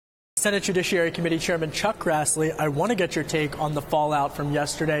Senate Judiciary Committee Chairman Chuck Grassley, I want to get your take on the fallout from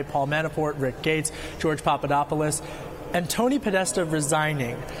yesterday. Paul Manafort, Rick Gates, George Papadopoulos, and Tony Podesta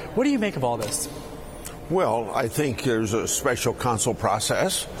resigning. What do you make of all this? Well, I think there's a special counsel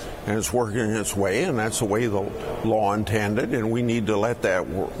process, and it's working its way, and that's the way the law intended, and we need to let that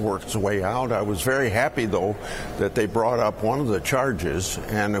work its way out. I was very happy, though, that they brought up one of the charges,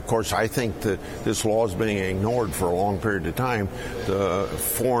 and, of course, I think that this law is being ignored for a long period of time. The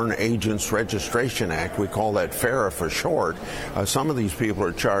Foreign Agents Registration Act, we call that FARA for short. Some of these people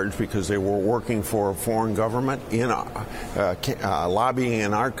are charged because they were working for a foreign government in lobbying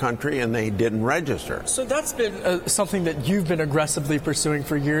in our country, and they didn't register. So that's been something that you've been aggressively pursuing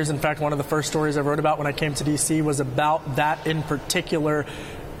for years. In fact, one of the first stories I wrote about when I came to D.C. was about that in particular.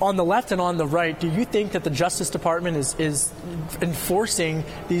 On the left and on the right, do you think that the Justice Department is enforcing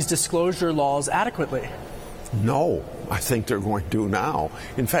these disclosure laws adequately? No, I think they're going to now.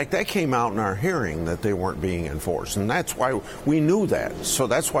 In fact, that came out in our hearing that they weren't being enforced, and that's why we knew that. So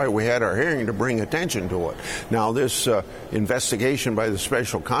that's why we had our hearing, to bring attention to it. Now, this investigation by the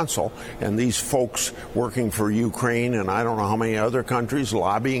special counsel and these folks working for Ukraine and I don't know how many other countries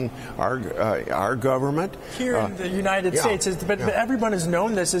lobbying our government. Here in the United States, but everyone has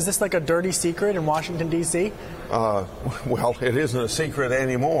known this. Is this like a dirty secret in Washington, D.C.? Well, it isn't a secret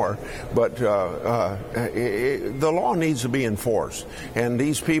anymore, but the law needs to be enforced, and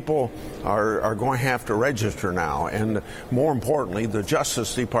these people are going to have to register now. And more importantly, the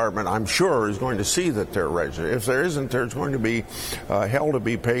Justice Department, I'm sure, is going to see that they're registered. If there isn't, there's going to be hell to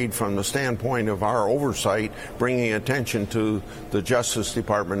be paid from the standpoint of our oversight, bringing attention to the Justice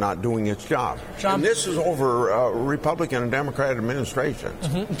Department not doing its job. And this is over Republican and Democrat administrations.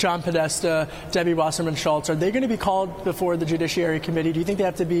 Mm-hmm. John Podesta, Debbie Wasserman Schultz, are they going to be called before the Judiciary Committee? Do you think they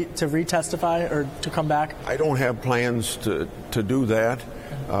have to retestify or to come back? I don't have plans to do that.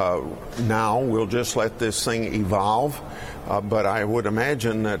 Now we'll just let this thing evolve, but I would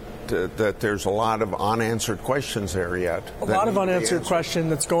imagine that there's a lot of unanswered questions there yet. A lot of unanswered questions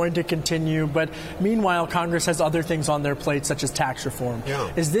that's going to continue, but meanwhile, Congress has other things on their plate, such as tax reform.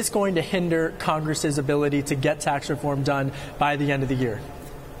 Yeah. Is this going to hinder Congress's ability to get tax reform done by the end of the year?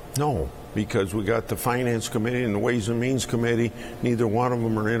 No, because we got the Finance Committee and the Ways and Means Committee. Neither one of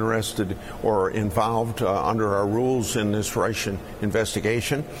them are interested or involved under our rules in this Russian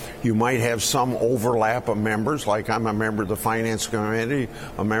investigation. You might have some overlap of members, like I'm a member of the Finance Committee,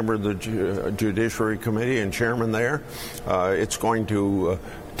 a member of the Judiciary Committee and chairman there. It's going to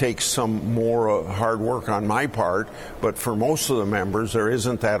take some more hard work on my part, but for most of the members, there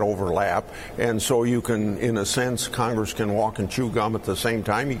isn't that overlap. And so you can, in a sense, Congress can walk and chew gum at the same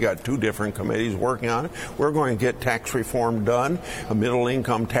time. You got two different committees working on it. We're going to get tax reform done,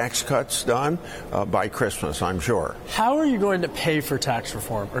 middle-income tax cuts done by Christmas, I'm sure. How are you going to pay for tax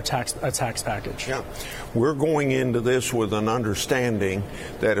reform or a tax package? Yeah. We're going into this with an understanding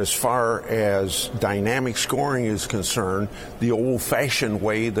that as far as dynamic scoring is concerned, the old-fashioned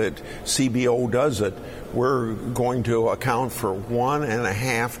way that CBO does it, we're going to account for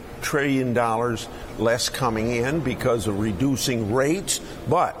 $1.5 trillion less coming in because of reducing rates,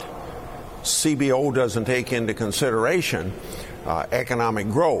 but CBO doesn't take into consideration economic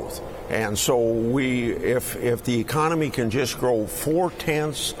growth. And so if the economy can just grow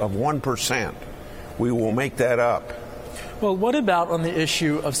 0.4%, we will make that up. Well, what about on the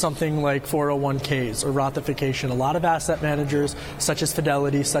issue of something like 401ks or Rothification? A lot of asset managers, such as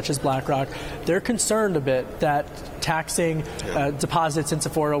Fidelity, such as BlackRock, they're concerned a bit that taxing deposits into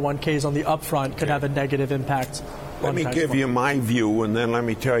 401ks on the upfront could have a negative impact. Let me give you my view, and then let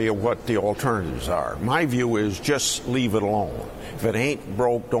me tell you what the alternatives are. My view is just leave it alone. If it ain't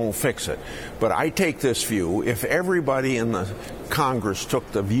broke, don't fix it. But I take this view, if everybody in the Congress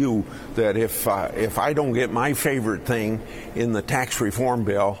took the view that if I don't get my favorite thing in the tax reform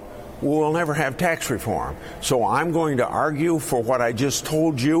bill, we'll never have tax reform. So I'm going to argue for what I just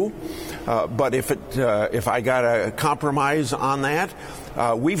told you. But if I got a compromise on that,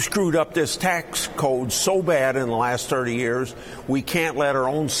 we've screwed up this tax code so bad in the last 30 years, we can't let our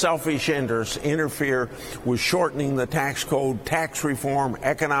own selfish interests interfere with shortening the tax code, tax reform,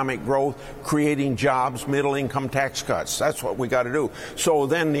 economic growth, creating jobs, middle-income tax cuts. That's what we got to do. So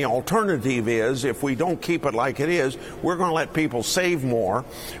then the alternative is, if we don't keep it like it is, we're going to let people save more,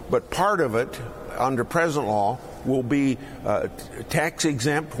 but part of it, under present law, will be tax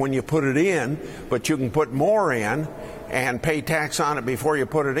exempt when you put it in, but you can put more in, and pay tax on it before you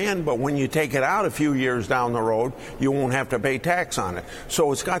put it in, but when you take it out a few years down the road, you won't have to pay tax on it.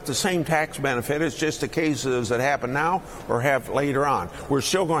 So it's got the same tax benefit. It's just the cases that happen now or have later on. We're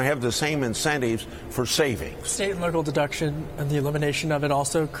still going to have the same incentives for savings. State and local deduction and the elimination of it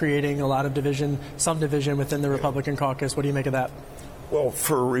also creating a lot of division, some division within the Republican caucus. What do you make of that? Well,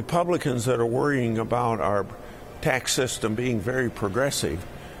 for Republicans that are worrying about our tax system being very progressive,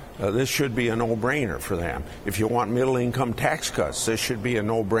 this should be a no-brainer for them. If you want middle-income tax cuts, this should be a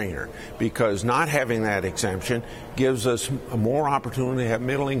no-brainer, because not having that exemption gives us more opportunity to have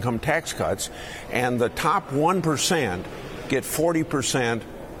middle-income tax cuts, and the top 1% get 40%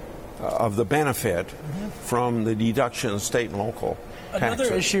 of the benefit from the deduction of state and local taxes.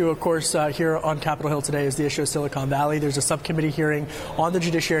 Another issue, of course, here on Capitol Hill today is the issue of Silicon Valley. There's a subcommittee hearing on the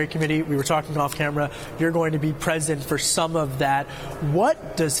Judiciary Committee. We were talking off camera. You're going to be present for some of that.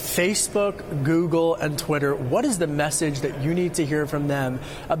 What does Facebook, Google, and Twitter, what is the message that you need to hear from them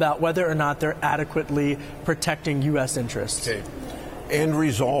about whether or not they're adequately protecting U.S. interests? Okay. End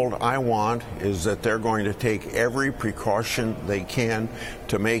result I want is that they're going to take every precaution they can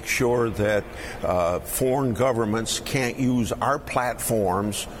to make sure that foreign governments can't use our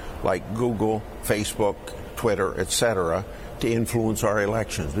platforms like Google, Facebook, Twitter, etc., to influence our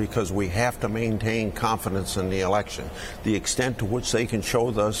elections, because we have to maintain confidence in the election. The extent to which they can show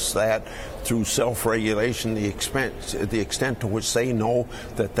us that through self-regulation, the extent to which they know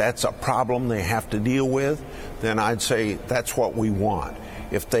that that's a problem they have to deal with, then I'd say that's what we want.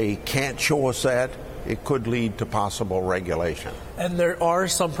 If they can't show us that, it could lead to possible regulation. And there are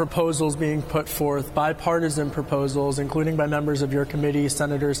some proposals being put forth, bipartisan proposals, including by members of your committee,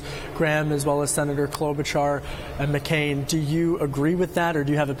 Senators Graham as well as Senator Klobuchar and McCain. Do you agree with that, or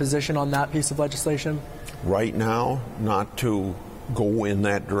do you have a position on that piece of legislation? Right now, not to go in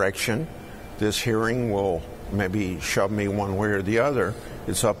that direction. This hearing will maybe shove me one way or the other.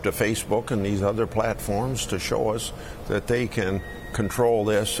 It's up to Facebook and these other platforms to show us that they can control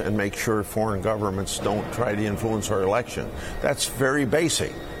this and make sure foreign governments don't try to influence our election. That's very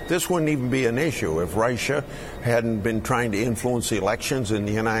basic. This wouldn't even be an issue if Russia hadn't been trying to influence the elections in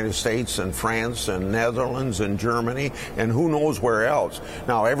the United States and France and Netherlands and Germany and who knows where else.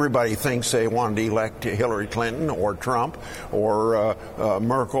 Now, everybody thinks they wanted to elect Hillary Clinton or Trump or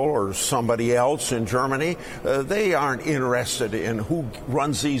Merkel or somebody else in Germany. They aren't interested in who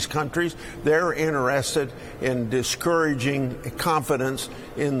runs these countries. They're interested in discouraging confidence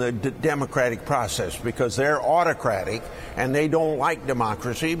in the democratic process, because they're autocratic and they don't like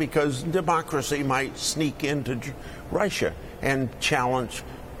democracy, because democracy might sneak into Russia and challenge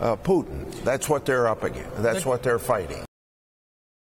Putin. That's what they're up against. That's what they're fighting.